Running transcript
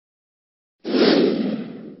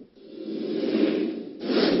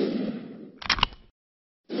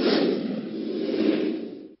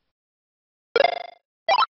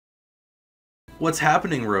What's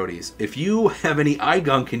happening, roadies? If you have any eye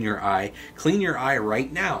gunk in your eye, clean your eye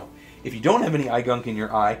right now. If you don't have any eye gunk in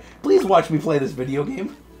your eye, please watch me play this video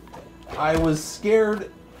game. I was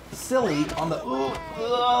scared silly on the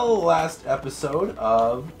last episode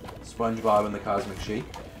of SpongeBob and the Cosmic Shake.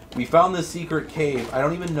 We found this secret cave. I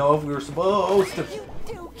don't even know if we were supposed to... You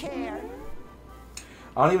do care.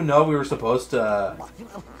 I don't even know if we were supposed to...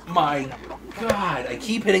 My God, I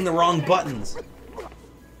keep hitting the wrong buttons.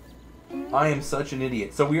 I am such an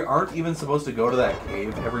idiot. So we aren't even supposed to go to that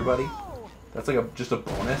cave, everybody. That's like just a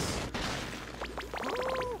bonus.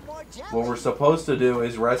 What we're supposed to do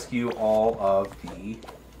is rescue all of the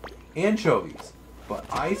anchovies. But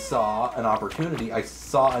I saw an opportunity. I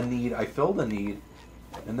saw a need. I filled a need.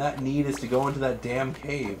 And that need is to go into that damn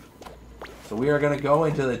cave. So we are going to go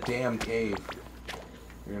into the damn cave.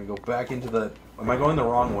 We're going to go back into the... Am I going the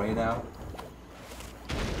wrong way now?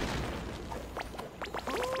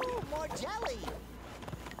 Ooh, more jelly.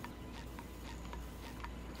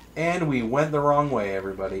 And we went the wrong way,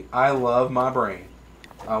 everybody. I love my brain.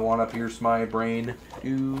 I want to pierce my brain.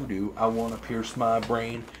 Doo-doo. I want to pierce my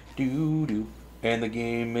brain. Doo-doo. And the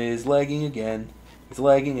game is lagging again. It's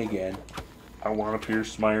lagging again. I want to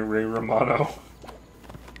pierce my Ray Romano.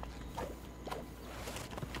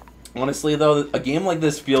 Honestly, though, a game like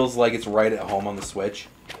this feels like it's right at home on the Switch.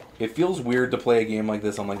 It feels weird to play a game like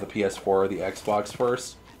this on like the PS4 or the Xbox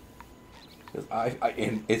first. I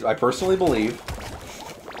personally believe,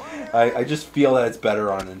 I just feel that it's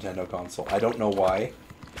better on a Nintendo console. I don't know why.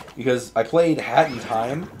 Because I played Hat in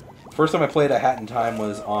Time. First time I played a Hat in Time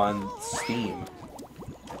was on Steam.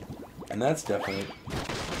 And that's definitely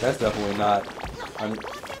not...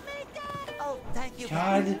 Oh, thank you.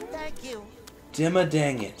 God. Thank you. Dimma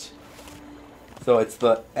dang it. So it's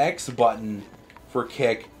the X button for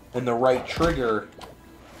kick and the right trigger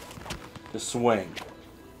to swing.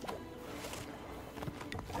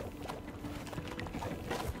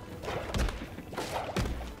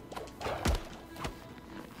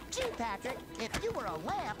 Gee, Patrick, if you were a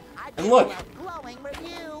lamp, I'd And look. give you a glowing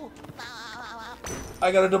review.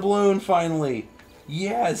 I got a doubloon finally.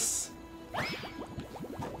 Yes.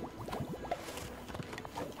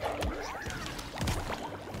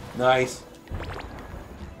 Nice.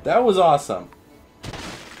 That was awesome.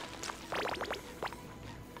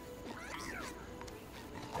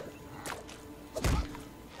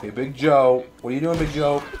 Okay, Big Joe. What are you doing, Big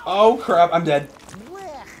Joe? Oh, crap. I'm dead.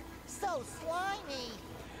 Blech, so slimy.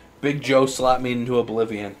 Big Joe slapped me into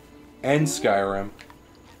oblivion. And Skyrim.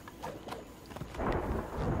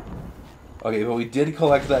 Okay, but we did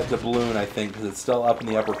collect that doubloon, I think, because it's still up in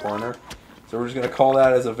the upper corner. So we're just going to call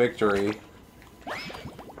that as a victory.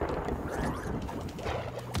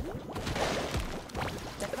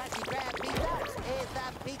 The crunchy crab pizza is the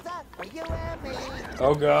pizza for you and me.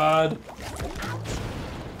 Oh, God.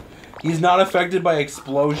 He's not affected by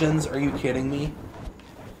explosions. Are you kidding me?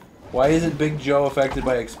 Why isn't Big Joe affected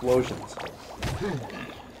by explosions?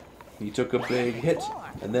 He took a big hit,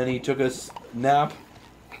 and then he took a nap.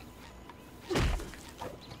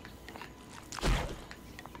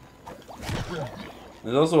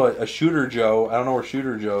 There's also a Shooter Joe. I don't know where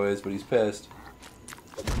Shooter Joe is, but he's pissed.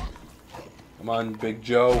 Come on, Big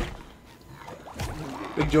Joe.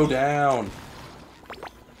 Big Joe down.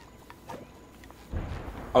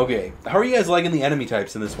 Okay, how are you guys liking the enemy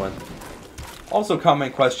types in this one? Also,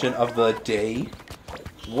 comment question of the day.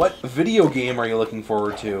 What video game are you looking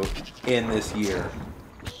forward to in this year?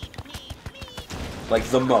 Like,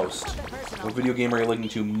 the most. What video game are you looking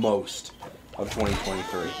to most of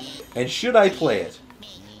 2023? And should I play it?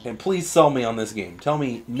 And please sell me on this game. Tell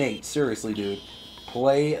me, Nate, seriously, dude.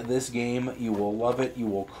 Play this game. You will love it. You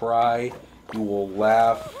will cry. You will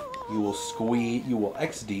laugh. You will squee. You will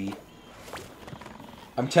XD.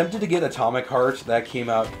 I'm tempted to get Atomic Heart. That came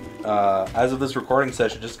out as of this recording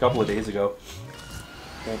session just a couple of days ago.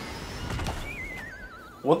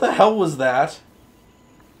 What the hell was that?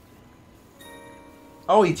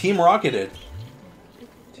 Oh, he Team Rocketed.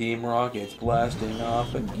 Team Rocket's blasting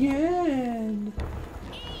off again.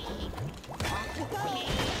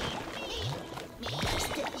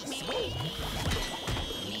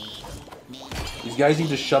 These guys need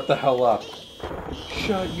to shut the hell up.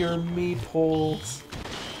 Shut your meatholes.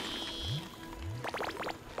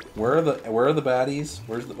 Where are the baddies?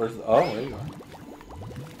 Where's the oh, there you are.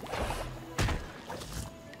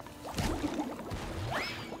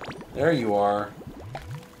 There you are.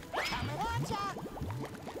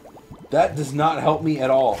 That does not help me at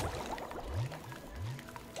all.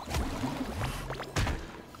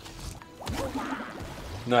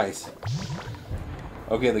 Nice.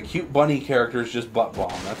 Okay, the cute bunny characters just butt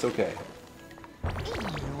bomb. That's okay.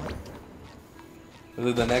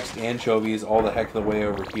 The next anchovy is all the heck the way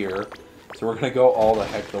over here. So we're going to go all the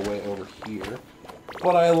heck the way over here.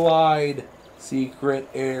 But I lied. Secret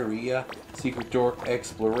area. Secret door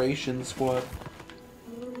exploration squad.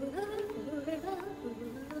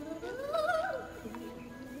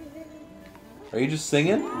 Are you just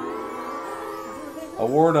singing?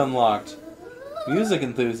 Award unlocked. Music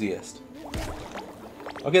enthusiast.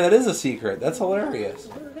 Okay, that is a secret. That's hilarious.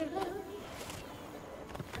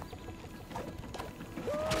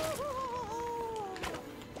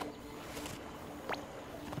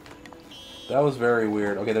 That was very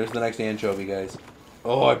weird. Okay, there's the next anchovy, guys.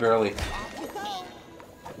 Oh, I barely...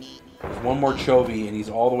 There's one more chovy, and he's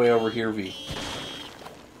all the way over here, V.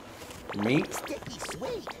 Me?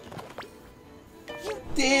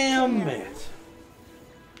 Damn it!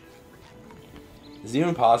 Is it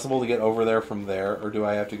even possible to get over there from there, or do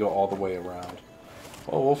I have to go all the way around?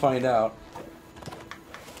 Well, we'll find out.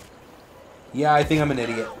 Yeah, I think I'm an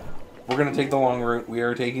idiot. We're gonna take the long route. We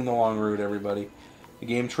are taking the long route, everybody. The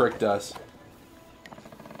game tricked us.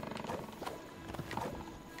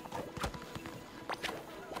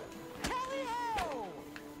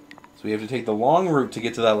 So we have to take the long route to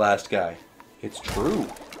get to that last guy. It's true.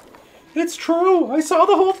 It's true! I saw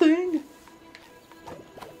the whole thing!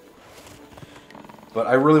 But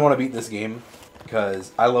I really want to beat this game,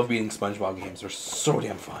 because I love beating SpongeBob games. They're so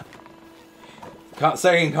damn fun.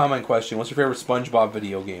 Second comment question, what's your favorite SpongeBob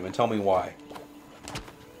video game? And tell me why.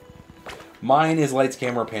 Mine is Lights,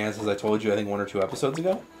 Camera, Pants, as I told you, I think 1 or 2 episodes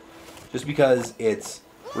ago. Just because it's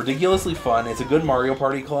ridiculously fun. It's a good Mario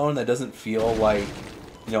Party clone that doesn't feel like,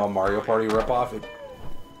 you know, a Mario Party ripoff.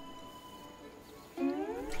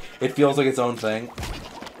 It feels like its own thing.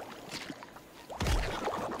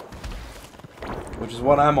 Which is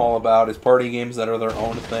what I'm all about, is party games that are their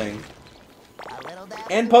own thing.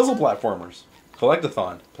 And puzzle platformers.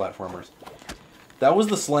 Collectathon platformers. That was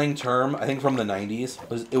the slang term, I think, from the 90s.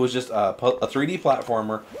 It was just a 3D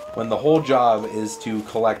platformer when the whole job is to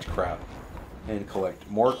collect crap. And collect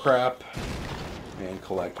more crap. And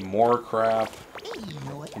collect more crap.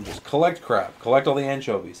 And just collect crap. Collect all the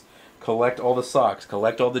anchovies. Collect all the socks.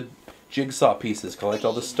 Collect all the jigsaw pieces. Collect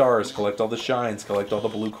all the stars. Collect all the shines. Collect all the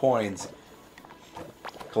blue coins.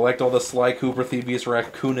 Collect all the Sly Cooper Thievius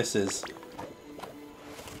Raccoonuses.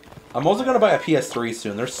 I'm also going to buy a PS3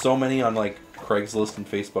 soon. There's so many on, like, Craigslist and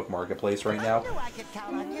Facebook Marketplace right now.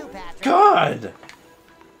 God!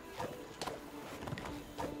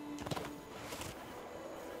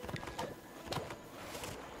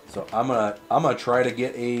 So I'm gonna try to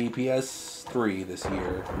get a PS3 this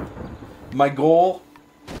year. My goal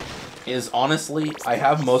is, honestly, I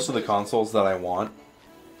have most of the consoles that I want.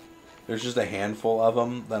 There's just a handful of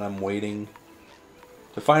them that I'm waiting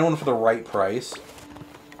to find one for the right price.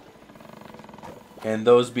 And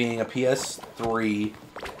those being a PS3,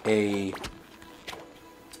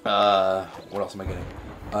 what else am I getting?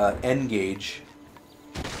 N-Gage.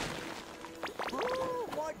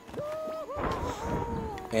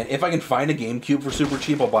 And if I can find a GameCube for super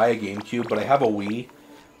cheap, I'll buy a GameCube. But I have a Wii,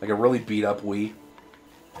 like a really beat up Wii,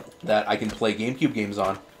 that I can play GameCube games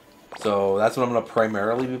on. So that's what I'm going to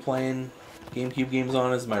primarily be playing GameCube games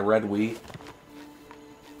on, is my red Wii.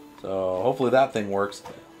 So hopefully that thing works.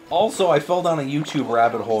 Also, I fell down a YouTube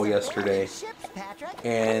rabbit hole yesterday,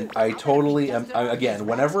 and I totally am, again,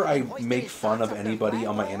 whenever I make fun of anybody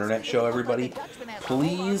on my internet show, everybody,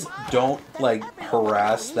 please don't, like,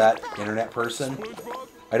 harass that internet person.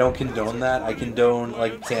 I don't condone that. I condone,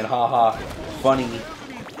 like, saying, haha, funny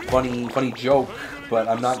joke, but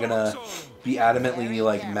I'm not gonna be adamantly,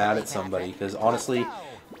 like, mad at somebody, because honestly,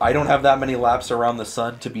 I don't have that many laps around the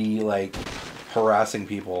sun to be, like, harassing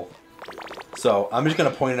people. So I'm just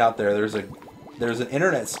gonna point it out there. There's an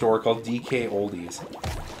internet store called DK Oldies,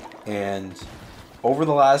 and over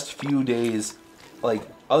the last few days, like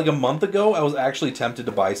a month ago, I was actually tempted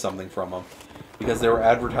to buy something from them because they were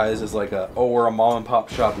advertised as like oh, we're a mom and pop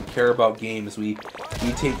shop. We care about games. We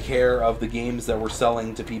take care of the games that we're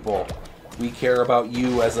selling to people. We care about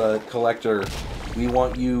you as a collector. We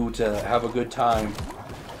want you to have a good time.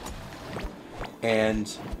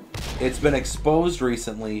 And it's been exposed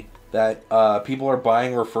recently that people are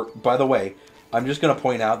buying by the way, I'm just going to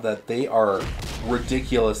point out that they are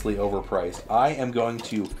ridiculously overpriced. I am going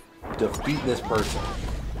to defeat this person.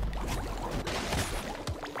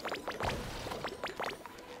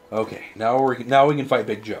 Okay, now we can fight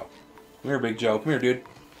Big Joe. Come here, Big Joe. Come here, dude.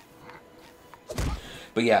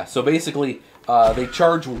 But yeah, so basically, they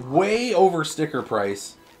charge way over sticker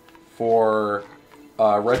price for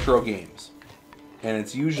retro games. And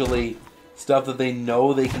it's usually stuff that they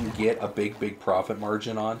know they can get a big profit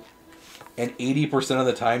margin on. and 80% of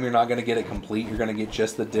the time you're not going to get it complete. You're going to get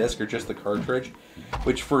just the disc or just the cartridge,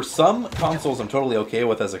 which for some consoles I'm totally okay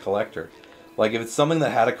with as a collector. Like if it's something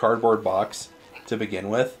that had a cardboard box to begin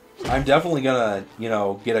with, I'm definitely going to, you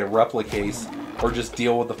know, get a replicase or just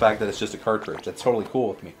deal with the fact that it's just a cartridge. That's totally cool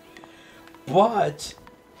with me. But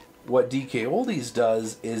what DK Oldies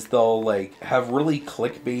does is they'll like have really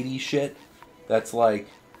clickbaity shit that's like,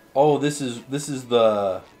 oh, this is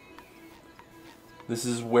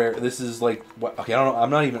like, okay, I don't know, I'm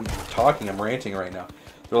not even talking, I'm ranting right now.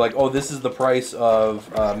 They're like, oh, this is the price of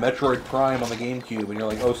Metroid Prime on the GameCube, and you're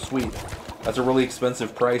like, oh, sweet, that's a really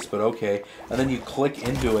expensive price, but okay. And then you click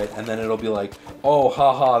into it, and then it'll be like, oh,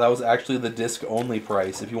 haha, that was actually the disc-only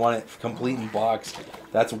price. If you want it complete in box,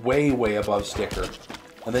 that's way, way above sticker.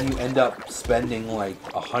 And then you end up spending like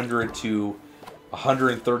 $100 to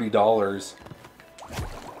 $130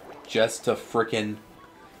 just to frickin'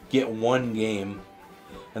 get one game.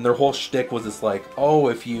 And their whole shtick was just like, oh,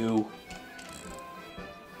 if you...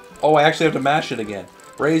 Oh, I actually have to mash it again.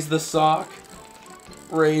 Raise the sock.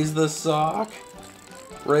 Raise the sock.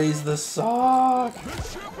 Raise the sock.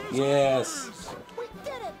 Yes. We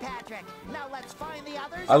did it, Patrick. Now let's find the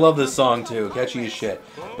others. I love this song too. Catchy as shit.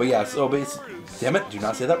 But yeah, so basically... Damn it, do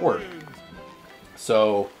not say that word.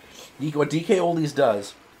 So, what DK Oldies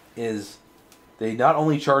does is they not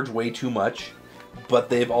only charge way too much, but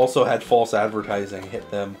they've also had false advertising hit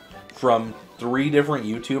them from 3 different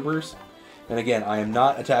YouTubers. And again, I am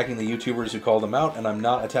not attacking the YouTubers who called them out, and I'm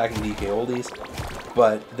not attacking DK Oldies,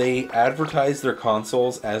 but they advertise their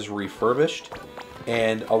consoles as refurbished,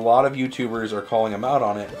 and a lot of YouTubers are calling them out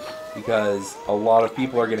on it because a lot of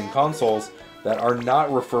people are getting consoles that are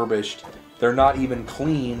not refurbished, they're not even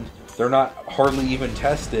cleaned, they're not hardly even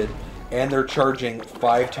tested, and they're charging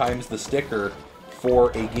 5 times the sticker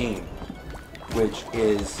for a game. Which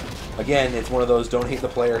is, again, it's one of those don't hate the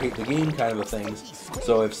player, hate the game kind of a things.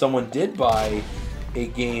 So if someone did buy a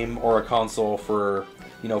game or a console for,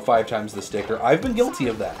 you know, 5 times the sticker, I've been guilty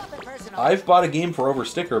of that. I've bought a game for over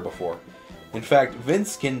sticker before. In fact,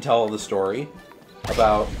 Vince can tell the story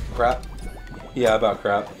about crap. Yeah, about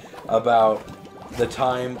crap. About the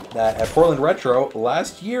time that at Portland Retro,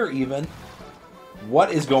 last year even,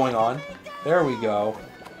 what is going on? There we go.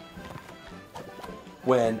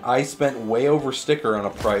 When I spent way over sticker on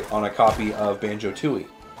a copy of Banjo-Tooie.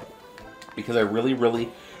 Because I really,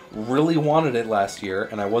 really, really wanted it last year,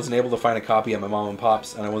 and I wasn't able to find a copy at my mom and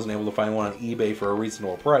pop's, and I wasn't able to find one on eBay for a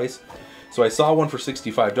reasonable price. So I saw one for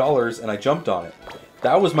 $65, and I jumped on it.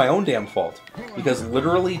 That was my own damn fault. Because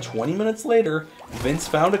literally 20 minutes later, Vince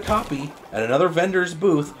found a copy at another vendor's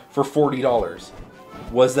booth for $40.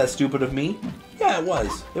 Was that stupid of me? Yeah, it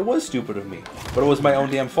was. It was stupid of me. But it was my own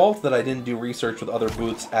damn fault that I didn't do research with other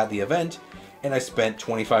booths at the event, and I spent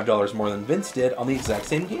 $25 more than Vince did on the exact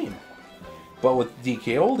same game. But with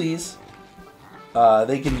DK Oldies,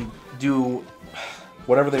 they can do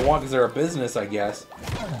whatever they want because they're a business, I guess.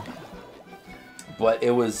 But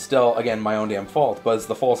it was still, again, my own damn fault. But it's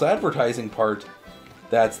the false advertising part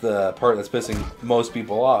that's the part that's pissing most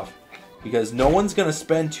people off. Because no one's going to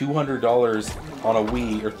spend $200 on a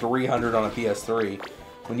Wii or $300 on a PS3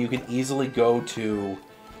 when you can easily go to,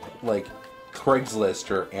 like,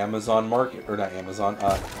 Craigslist or Amazon Market, or not Amazon,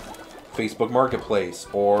 Facebook Marketplace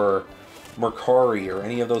or Mercari or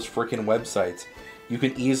any of those freaking websites. You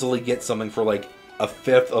can easily get something for, like,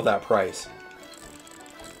 1/5 of that price.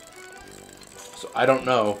 So, I don't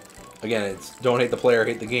know. Again, it's don't hate the player,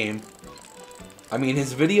 hate the game. I mean,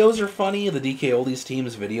 his videos are funny. The DK Oldies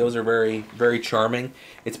team's videos are very, very charming.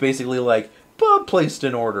 It's basically like, Bob placed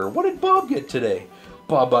an order. What did Bob get today?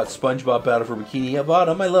 Bob bought SpongeBob Battle for Bikini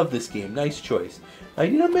Bottom. I love this game. Nice choice. I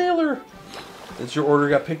need a mailer. Since your order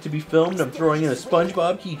got picked to be filmed, I'm throwing in a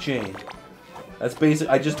SpongeBob keychain. That's basic.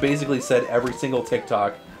 I just basically said every single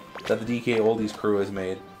TikTok that the DK Oldies crew has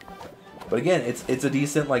made. But again, it's a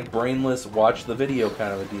decent, like, brainless watch the video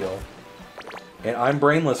kind of a deal. And I'm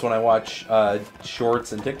brainless when I watch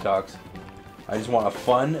shorts and TikToks. I just want a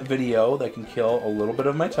fun video that can kill a little bit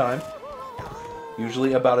of my time.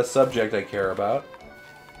 Usually about a subject I care about.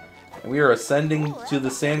 And we are ascending to the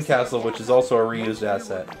sandcastle, which is also a reused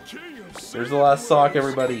asset. There's the last sock,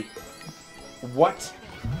 everybody. What?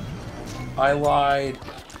 I lied.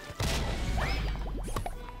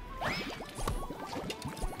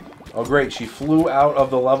 Oh great, she flew out of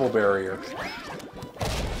the level barrier.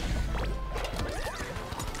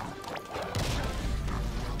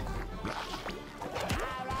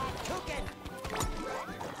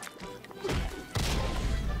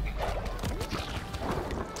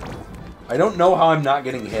 I don't know how I'm not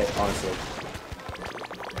getting hit, honestly.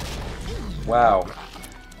 Wow.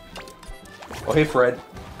 Oh, hey, Fred.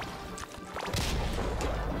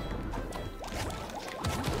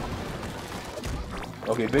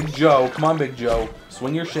 Okay, Big Joe. Come on, Big Joe.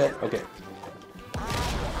 Swing your shit. Okay.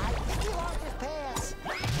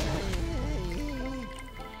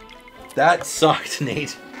 That sucked,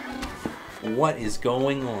 Nate. What is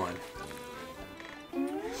going on?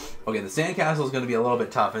 Okay, the sandcastle is going to be a little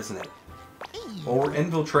bit tough, isn't it? Well, we're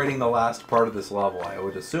infiltrating the last part of this level. I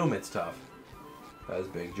would assume it's tough. Because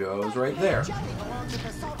Big Joe's right there.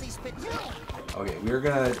 Okay, we're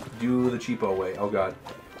going to do the cheapo way. Oh, God.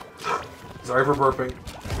 Sorry for burping.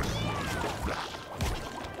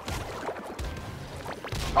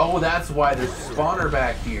 Oh, that's why there's a spawner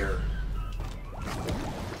back here.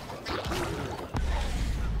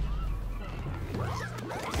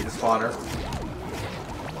 See the spawner.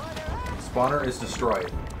 Spawner is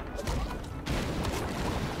destroyed.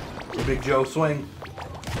 Hey, Big Joe, swing.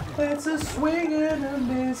 It's a swing and a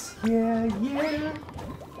miss. Yeah, yeah.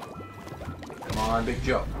 Come on, Big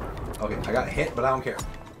Joe. Okay, I got hit, but I don't care.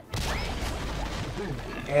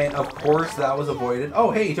 And of course that was avoided. Oh,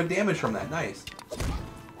 hey, he took damage from that. Nice.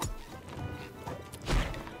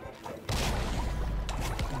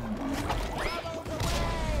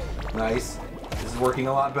 Nice. This is working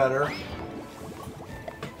a lot better.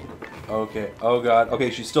 Okay. Oh, God. Okay,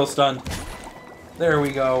 she's still stunned. There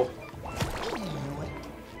we go.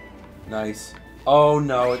 Nice. Oh,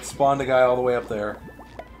 no. It spawned a guy all the way up there.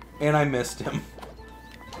 And I missed him.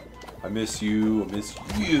 I miss you. I miss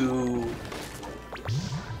you.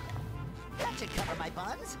 That should cover my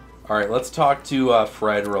buns. Alright, let's talk to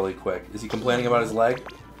Fred really quick. Is he complaining about his leg?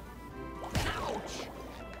 Ouch.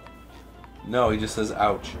 No, he just says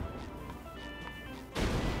ouch.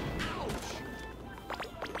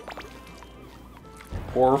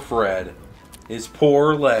 Poor Fred. His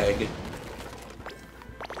poor leg.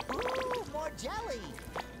 Ooh, more jelly.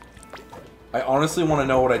 I honestly want to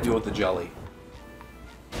know what I do with the jelly.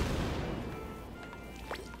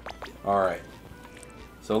 Alright.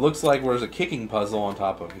 So it looks like there's a kicking puzzle on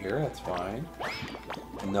top of here. That's fine.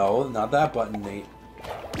 No, not that button, Nate.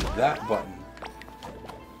 That button.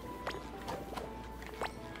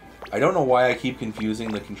 I don't know why I keep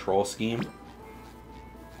confusing the control scheme.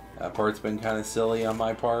 That part's been kind of silly on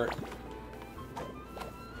my part.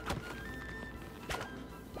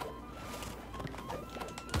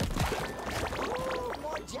 Ooh,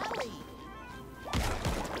 more jelly.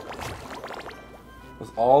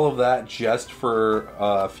 Was all of that just for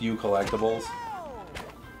a few collectibles?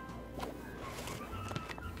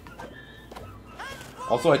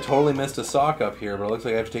 Also, I totally missed a sock up here, but it looks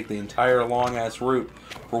like I have to take the entire long-ass route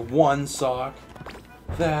for one sock.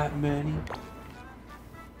 That many.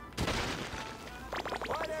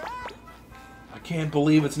 I can't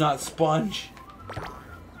believe it's not Sponge.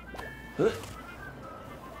 Huh.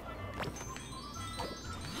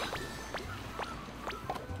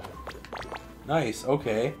 Nice,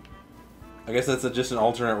 okay. I guess that's just an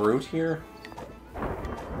alternate route here.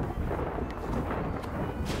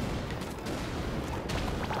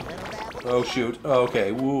 Oh shoot,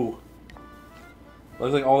 okay, woo.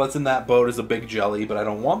 Looks like all that's in that boat is a big jelly, but I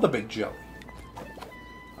don't want the big jelly.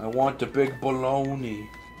 I want the big bologna.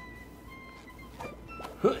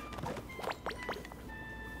 Huh.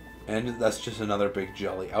 And that's just another big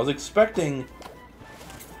jelly. I was expecting...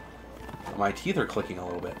 My teeth are clicking a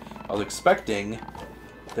little bit. I was expecting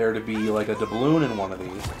there to be like a doubloon in one of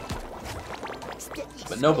these.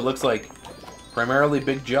 But nope, it looks like primarily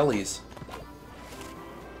big jellies.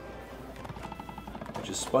 Which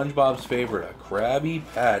is SpongeBob's favorite, a Krabby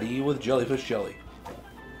Patty with jellyfish jelly.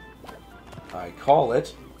 I call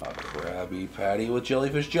it a Krabby Patty with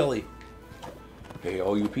jellyfish jelly. Hey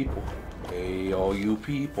all you people. Hey all you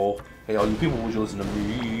people. Hey all you people, would you listen to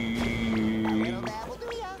me?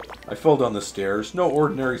 I fell down the stairs. No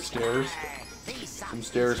ordinary stairs. Some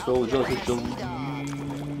stairs filled with jellyfish jelly.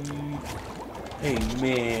 Hey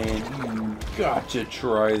man, you got to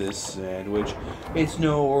try this sandwich. It's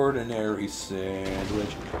no ordinary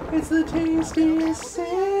sandwich. It's the tastiest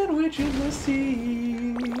sandwich in the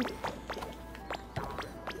sea.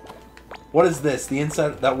 What is this? The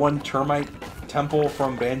inside, that one termite temple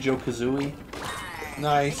from Banjo-Kazooie?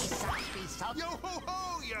 Nice.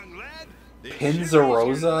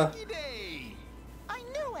 Pinzarosa? I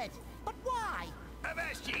knew it, but why?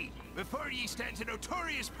 Avast ye! Before ye stands a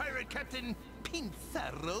notorious pirate captain,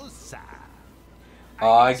 Pinzarosa.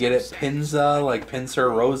 I get it. Pinza, like Pincer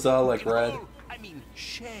Rosa, like red. I mean,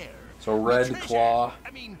 share. So red Treasure. claw.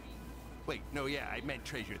 I mean, wait, no, yeah, I meant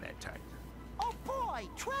treasure that time. Oh boy,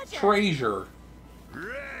 treasure. Treasure.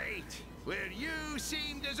 Right, where you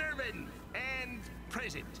seem deserving and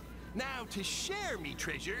present. Now, to share me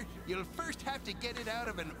treasure, you'll first have to get it out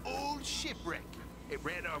of an old shipwreck. It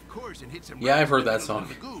ran off course and hit some... Yeah, I've heard that rocks in the song.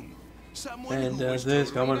 lagoon. Someone And who was this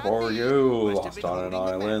totally coming for not me you. must have Lost been on an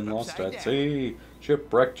holding the island, map lost upside at down. sea.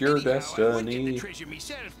 Shipwrecked your Anyhow, I wanted the destiny. treasure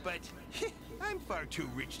myself, but I'm far too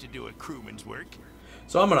rich to do a crewman's work.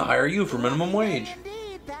 So I'm gonna hire you for minimum Lucky day wage.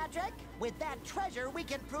 Indeed, Patrick. With that treasure, we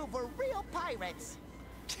can prove we're real pirates.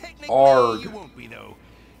 Technically, Arg. you won't be, though.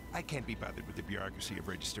 I can't be bothered with the bureaucracy of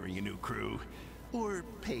registering a new crew. Or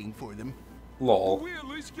paying for them. Lol. We at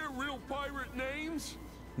least get real pirate names?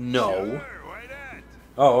 No. Sure, why not?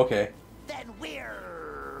 Oh, okay. Then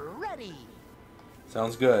we're ready.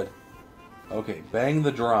 Sounds good. Okay, bang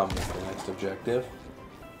the drum is the next objective.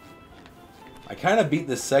 I kind of beat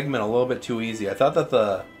this segment a little bit too easy. I thought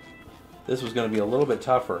that this was going to be a little bit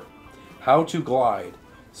tougher. How to glide.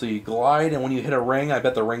 So you glide, and when you hit a ring, I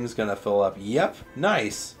bet the ring's going to fill up. Yep,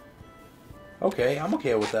 nice. Okay, I'm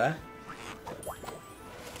okay with that.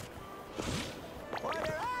 Order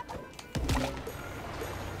up.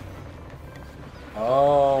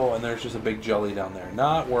 Oh, and there's just a big jelly down there.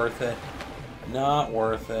 Not worth it. Not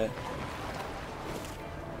worth it.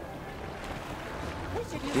 We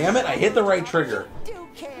should use Damn it, I hit the right trigger. Do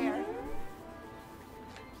care.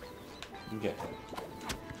 Okay.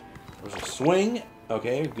 There's a swing.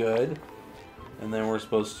 Okay, good. And then we're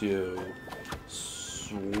supposed to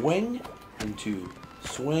swing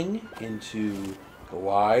into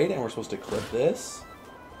glide, and we're supposed to clip this.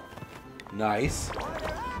 Nice.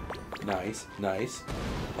 Nice, nice.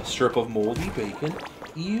 A strip of moldy bacon.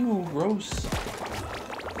 Ew, gross.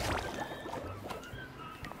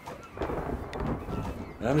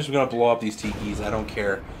 And I'm just gonna blow up these tikis. I don't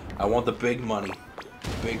care. I want the big money.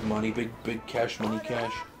 Big money, big cash, money,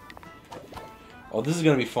 cash. Oh, this is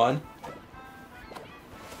gonna be fun.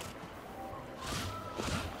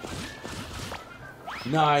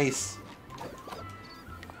 Nice.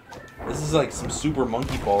 This is like some super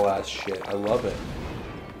monkey ball ass shit. I love it.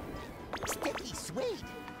 Sticky sweet.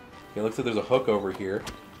 Okay, looks like there's a hook over here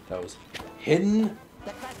that was hidden.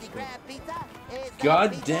 The crusty crab pizza is the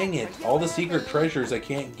God pizza dang it. for you All the and secret me. treasures I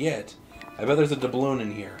can't get. I bet there's a doubloon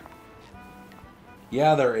in here.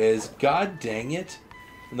 Yeah, there is. God dang it.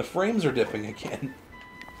 And the frames are dipping again.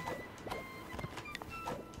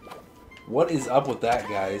 What is up with that,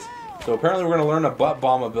 guys? So apparently we're going to learn a butt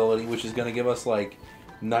bomb ability, which is going to give us like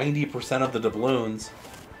 90% of the doubloons.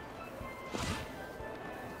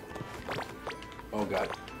 Oh god.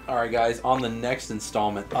 Alright guys, on the next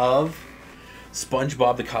installment of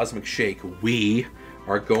SpongeBob the Cosmic Shake, we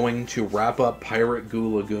are going to wrap up Pirate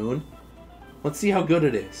Goo Lagoon. Let's see how good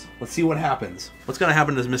it is. Let's see what happens. What's going to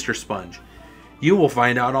happen to Mr. Sponge? You will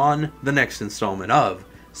find out on the next installment of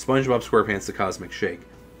SpongeBob SquarePants the Cosmic Shake.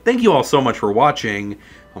 Thank you all so much for watching.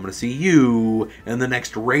 I'm going to see you in the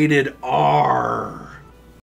next Rated R.